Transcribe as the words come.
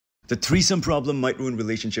The threesome problem might ruin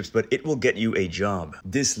relationships, but it will get you a job.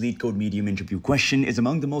 This Leetcode Medium interview question is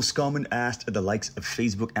among the most common asked at the likes of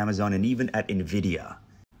Facebook, Amazon, and even at Nvidia.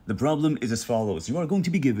 The problem is as follows. You are going to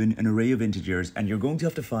be given an array of integers and you're going to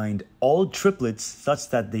have to find all triplets such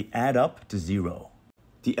that they add up to 0.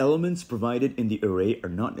 The elements provided in the array are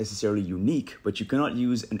not necessarily unique, but you cannot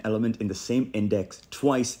use an element in the same index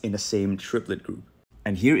twice in the same triplet group.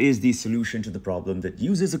 And here is the solution to the problem that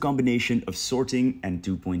uses a combination of sorting and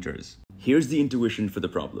two pointers. Here's the intuition for the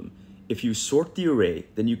problem. If you sort the array,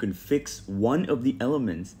 then you can fix one of the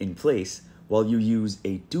elements in place while you use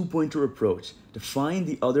a two-pointer approach to find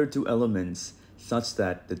the other two elements such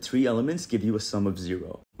that the three elements give you a sum of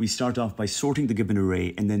 0. We start off by sorting the given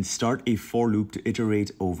array and then start a for loop to iterate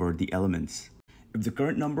over the elements. If the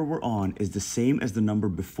current number we're on is the same as the number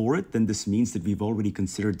before it, then this means that we've already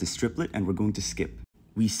considered this triplet and we're going to skip.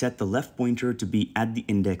 We set the left pointer to be at the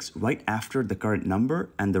index right after the current number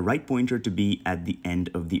and the right pointer to be at the end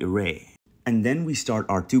of the array. And then we start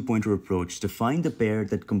our two-pointer approach to find the pair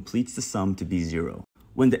that completes the sum to be 0.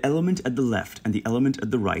 When the element at the left and the element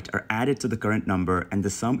at the right are added to the current number and the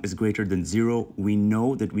sum is greater than 0, we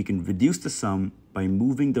know that we can reduce the sum by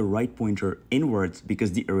moving the right pointer inwards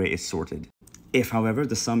because the array is sorted. If, however,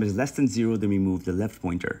 the sum is less than 0, then we move the left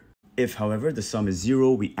pointer. If, however, the sum is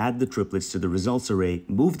 0, we add the triplets to the results array,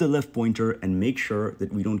 move the left pointer, and make sure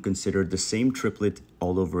that we don't consider the same triplet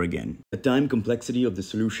all over again. The time complexity of the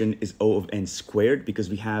solution is O of n squared because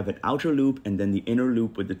we have an outer loop and then the inner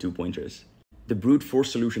loop with the two pointers. The brute force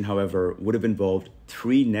solution, however, would have involved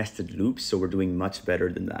 3 nested loops, so we're doing much better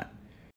than that.